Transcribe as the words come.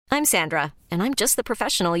I'm Sandra, and I'm just the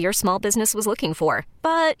professional your small business was looking for.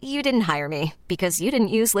 But you didn't hire me because you didn't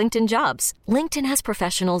use LinkedIn Jobs. LinkedIn has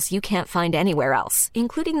professionals you can't find anywhere else,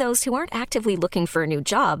 including those who aren't actively looking for a new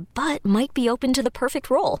job, but might be open to the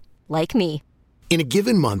perfect role, like me. In a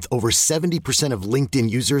given month, over 70% of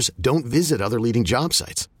LinkedIn users don't visit other leading job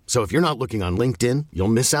sites. So if you're not looking on LinkedIn, you'll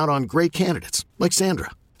miss out on great candidates like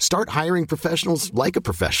Sandra. Start hiring professionals like a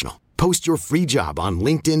professional. Post your free job on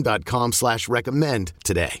linkedin.com/recommend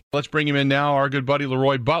today. Let's bring him in now, our good buddy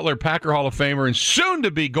Leroy Butler, Packer Hall of Famer and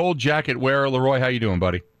soon-to-be Gold Jacket wearer. Leroy, how you doing,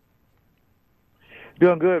 buddy?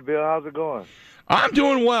 Doing good, Bill. How's it going? I'm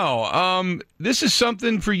doing well. This is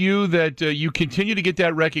something for you that you continue to get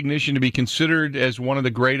that recognition to be considered as one of the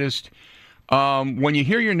greatest. When you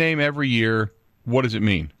hear your name every year, what does it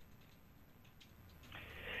mean?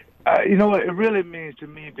 You know what? It really means to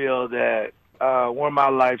me, Bill, that where my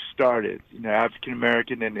life started, African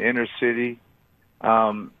American in the inner city,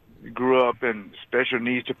 grew up in special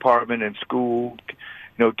needs department in school.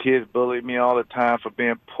 Kids bullied me all the time for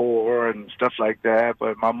being poor and stuff like that.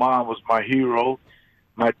 But my mom was my hero.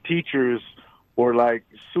 My teachers were like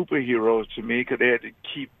superheroes to me because they had to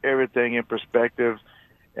keep everything in perspective.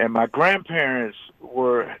 And my grandparents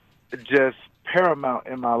were just paramount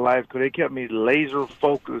in my life because they kept me laser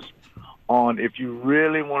focused on if you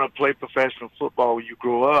really want to play professional football when you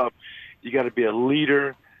grow up, you got to be a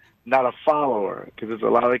leader, not a follower, because there's a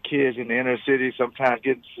lot of kids in the inner city sometimes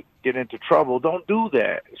get into trouble. Don't do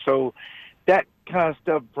that. So that kind of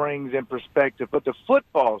stuff brings in perspective. But the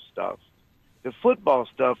football stuff,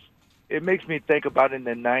 it makes me think about in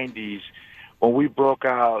the 90s when we broke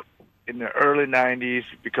out in the early 90s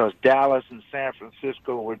because Dallas and San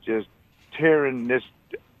Francisco were just tearing this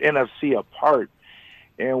NFC apart.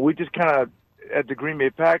 And we just kind of, at the Green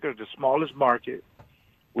Bay Packers, the smallest market,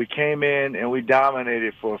 we came in and we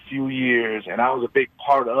dominated for a few years, and I was a big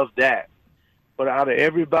part of that. But out of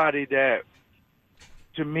everybody that,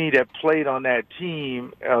 to me, that played on that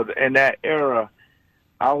team in that era,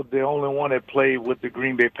 I was the only one that played with the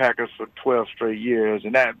Green Bay Packers for 12 straight years,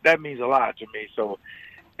 and that means a lot to me. So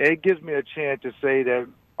it gives me a chance to say that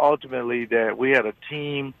ultimately that we had a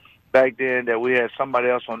team back then, that we had somebody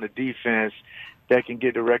else on the defense that can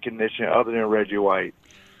get the recognition other than Reggie White.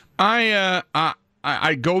 I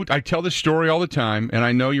tell this story all the time, and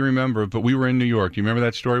I know you remember it, but we were in New York. Do you remember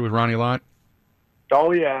that story with Ronnie Lott?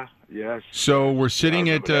 Oh yeah, yes. So we're sitting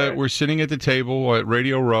at the table at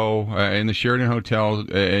Radio Row in the Sheraton Hotel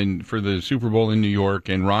and for the Super Bowl in New York,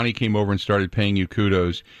 and Ronnie came over and started paying you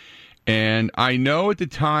kudos. And I know at the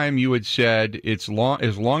time you had said, as long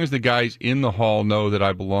as the guys in the hall know that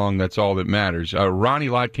I belong, that's all that matters. Ronnie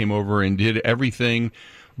Lott came over and did everything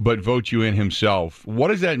but vote you in himself. What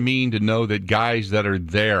does that mean to know that guys that are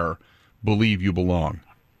there believe you belong?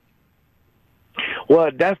 Well,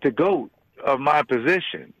 that's the GOAT of my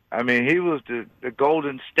position. I mean, he was the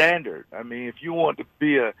golden standard. I mean, if you want to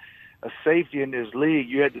be a safety in this league,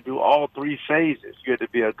 you had to do all three phases. You had to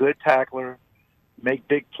be a good tackler, make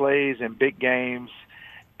big plays in big games,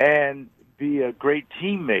 and be a great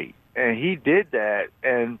teammate. And he did that.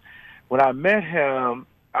 And when I met him,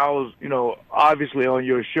 I was, obviously on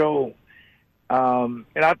your show. And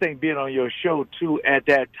I think being on your show, too, at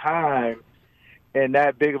that time, and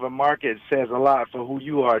that big of a market says a lot for who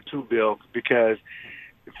you are, too, Bill, because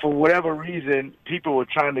for whatever reason, people were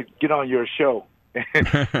trying to get on your show. And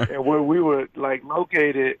where we were,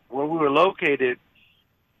 located,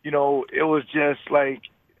 it was just like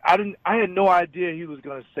I had no idea he was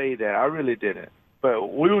going to say that. I really didn't.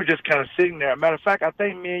 But we were just kind of sitting there. Matter of fact, I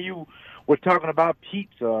think me and you were talking about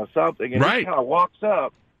pizza or something, and right. He kind of walks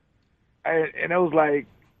up, and it was like,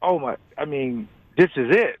 oh my! I mean, this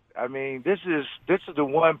is it. I mean, this is the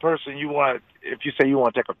one person you want. If you say you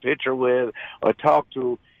want to take a picture with or talk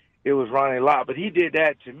to, it was Ronnie Lott. But he did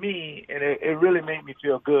that to me, and it really made me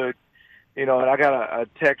feel good. And I got a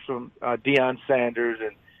text from Deion Sanders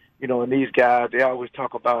and. And these guys, they always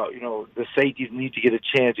talk about, the safeties need to get a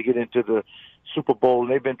chance to get into the Super Bowl.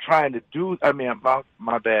 And they've been trying to do,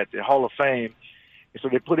 my bad, the Hall of Fame. And so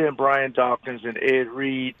they put in Brian Dawkins and Ed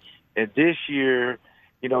Reed. And this year,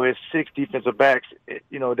 it's 6 defensive backs,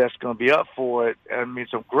 that's going to be up for it. I mean,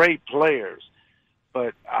 some great players.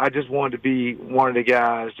 But I just wanted to be one of the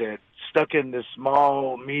guys that stuck in the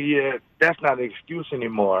small media. That's not an excuse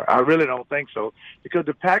anymore. I really don't think so, because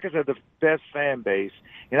the Packers are the best fan base,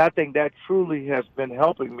 and I think that truly has been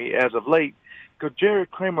helping me as of late, because Jerry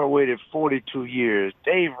Kramer waited 42 years.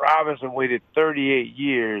 Dave Robinson waited 38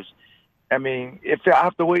 years. I mean, if I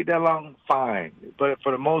have to wait that long, fine. But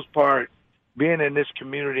for the most part, being in this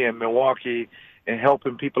community in Milwaukee and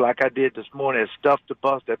helping people like I did this morning at Stuff the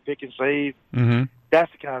Bus, that Pick and Save. Mm-hmm.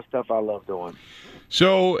 That's the kind of stuff I love doing.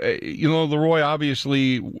 So, Leroy,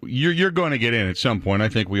 obviously, you're going to get in at some point. I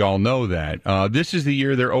think we all know that. This is the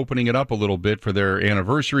year they're opening it up a little bit for their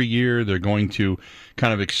anniversary year. They're going to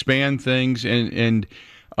kind of expand things, and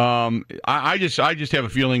I just have a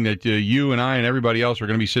feeling that you and I and everybody else are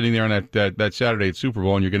going to be sitting there on that Saturday at Super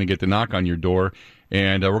Bowl, and you're going to get the knock on your door,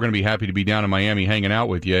 and we're going to be happy to be down in Miami hanging out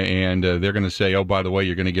with you, and they're going to say, oh, by the way,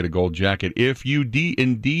 you're going to get a gold jacket. If you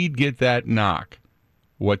indeed get that knock,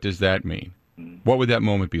 what does that mean? What would that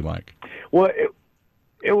moment be like? Well,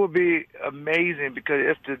 it would be amazing because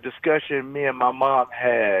it's the discussion me and my mom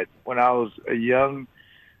had when I was a young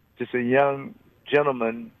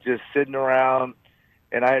gentleman, just sitting around,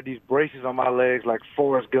 and I had these braces on my legs like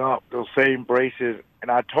Forrest Gump, those same braces,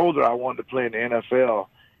 and I told her I wanted to play in the NFL,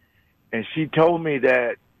 and she told me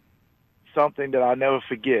that something that I'll never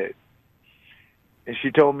forget. And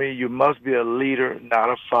she told me, you must be a leader,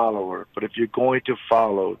 not a follower. But if you're going to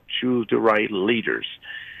follow, choose the right leaders.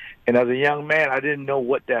 And as a young man, I didn't know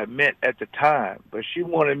what that meant at the time. But she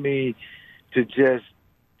wanted me to just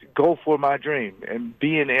go for my dream and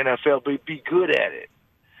be in the NFL, but be good at it.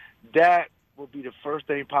 That will be the first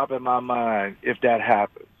thing pop in my mind if that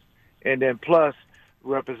happens. And then plus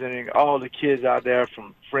representing all the kids out there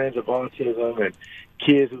from Friends of Autism and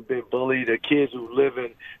kids who've been bullied, or kids who live in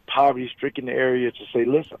poverty-stricken areas, to say,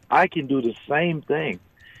 listen, I can do the same thing.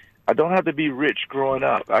 I don't have to be rich growing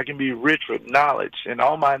up. I can be rich with knowledge, and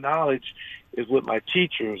all my knowledge is with my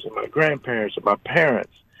teachers and my grandparents and my parents.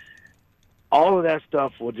 All of that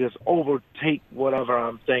stuff will just overtake whatever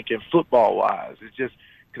I'm thinking football-wise. It's just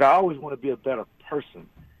because I always want to be a better person.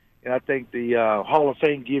 And I think the Hall of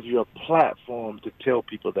Fame gives you a platform to tell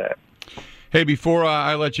people that. Hey, before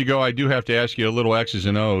I let you go, I do have to ask you a little X's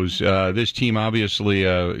and O's. This team obviously,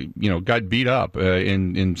 got beat up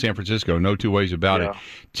in San Francisco. No two ways about it.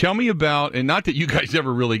 Tell me about, and not that you guys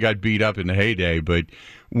ever really got beat up in the heyday, but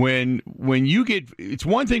when you get, it's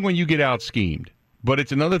one thing when you get out schemed, but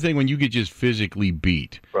it's another thing when you get just physically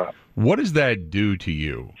beat. Right. What does that do to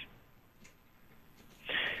you?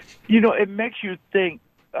 It makes you think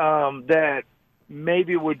that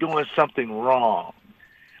maybe we're doing something wrong.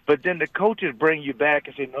 But then the coaches bring you back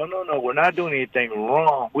and say, no, we're not doing anything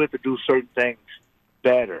wrong. We have to do certain things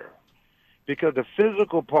better. Because the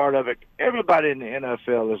physical part of it, everybody in the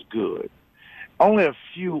NFL is good. Only a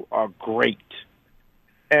few are great.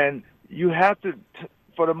 And you have to,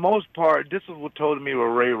 for the most part, this is what told me with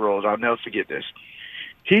Ray Rose. I'll never forget this.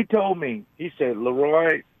 He told me, he said,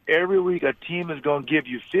 Leroy, every week a team is going to give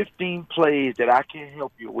you 15 plays that I can't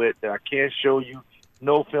help you with, that I can't show you,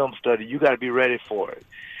 no film study. You got to be ready for it.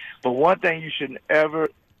 But one thing you shouldn't ever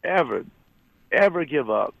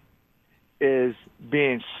give up is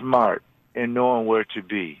being smart and knowing where to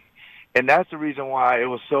be. And that's the reason why it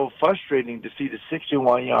was so frustrating to see the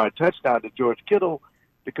 61-yard touchdown to George Kittle,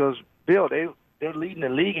 because, Bill, they're leading the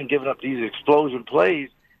league and giving up these explosion plays.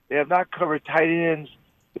 They have not covered tight ends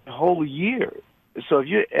the whole year. So if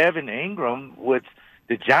you're Evan Ingram with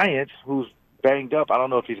the Giants, who's banged up, I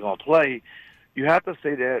don't know if he's going to play, you have to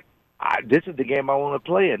say that this is the game I want to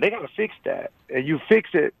play in. They got to fix that. And you fix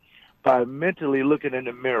it by mentally looking in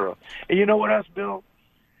the mirror. And you know what else, Bill?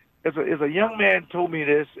 As a young man told me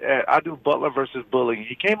this, I do Butler versus bullying.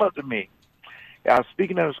 He came up to me. I was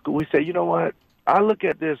speaking at a school. He said, you know what? I look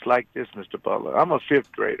at this like this, Mr. Butler. I'm a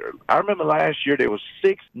fifth grader. I remember last year they were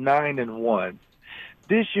 6-9-1.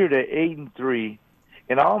 This year they're 8-3.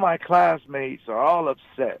 And all my classmates are all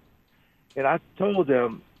upset. And I told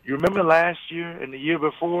them, you remember last year and the year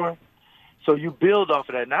before? So you build off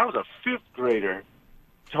of that. And I was a fifth grader,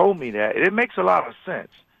 told me that. And it makes a lot of sense.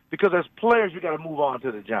 Because as players, you got to move on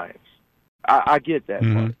to the Giants. I get that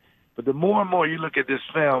part. But the more and more you look at this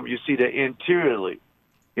film, you see that interiorly,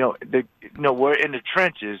 we're in the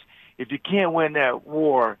trenches. If you can't win that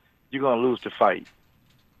war, you're going to lose the fight.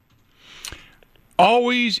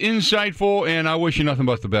 Always insightful, and I wish you nothing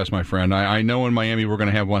but the best, my friend. I know in Miami we're going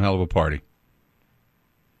to have one hell of a party.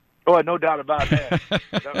 Oh, no doubt about that.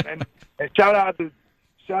 and shout out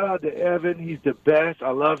to Evan. He's the best.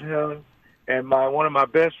 I love him. And one of my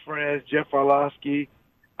best friends, Jeff Arlovsky,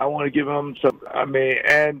 I want to give him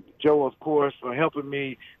and Joe, of course, for helping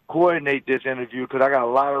me coordinate this interview, because I got a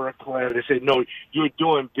lot of requests. They said, no, you're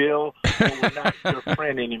doing Bill, so we're not your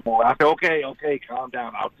friend anymore. I said, okay, calm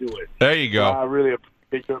down. I'll do it. There you go. So I really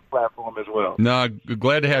appreciate your platform as well. No,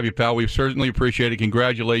 glad to have you, pal. We certainly appreciate it.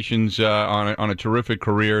 Congratulations on a terrific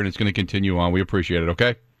career, and it's going to continue on. We appreciate it,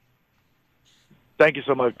 okay? Thank you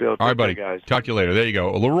so much, Bill. All right, buddy. Guys. Talk to you later. There you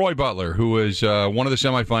go. Leroy Butler, who is one of the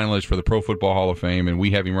semifinalists for the Pro Football Hall of Fame, and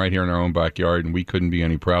we have him right here in our own backyard, and we couldn't be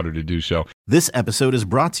any prouder to do so. This episode is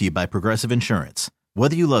brought to you by Progressive Insurance.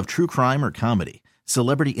 Whether you love true crime or comedy,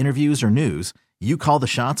 celebrity interviews or news, you call the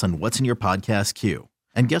shots on what's in your podcast queue.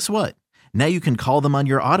 And guess what? Now you can call them on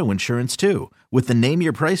your auto insurance, too, with the Name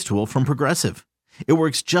Your Price tool from Progressive. It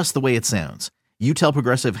works just the way it sounds. You tell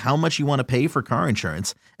Progressive how much you want to pay for car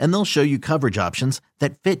insurance, and they'll show you coverage options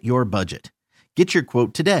that fit your budget. Get your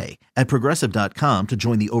quote today at Progressive.com to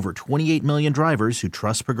join the over 28 million drivers who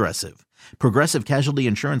trust Progressive. Progressive Casualty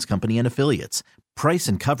Insurance Company and Affiliates. Price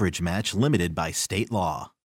and coverage match limited by state law.